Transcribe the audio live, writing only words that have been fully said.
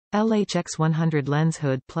LH-X100 lens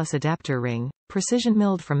hood plus adapter ring, precision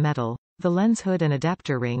milled from metal. The lens hood and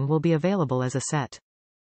adapter ring will be available as a set.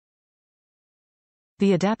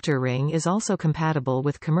 The adapter ring is also compatible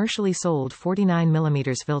with commercially sold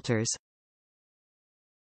 49mm filters.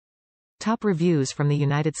 Top reviews from the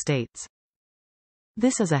United States.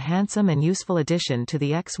 This is a handsome and useful addition to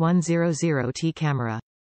the X100T camera.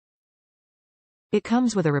 It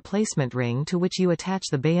comes with a replacement ring to which you attach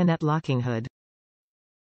the bayonet-locking hood.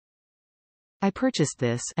 I purchased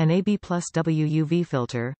this and a B+W UV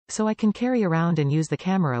filter, so I can carry around and use the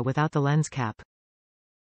camera without the lens cap.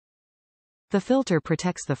 The filter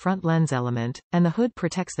protects the front lens element, and the hood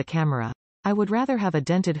protects the camera. I would rather have a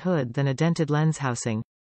dented hood than a dented lens housing.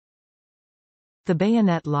 The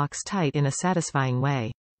bayonet locks tight in a satisfying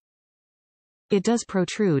way. It does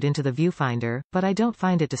protrude into the viewfinder, but I don't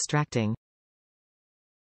find it distracting.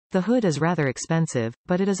 The hood is rather expensive,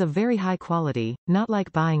 but it is of very high quality, not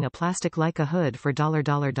like buying a plastic Leica hood for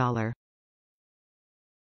 $.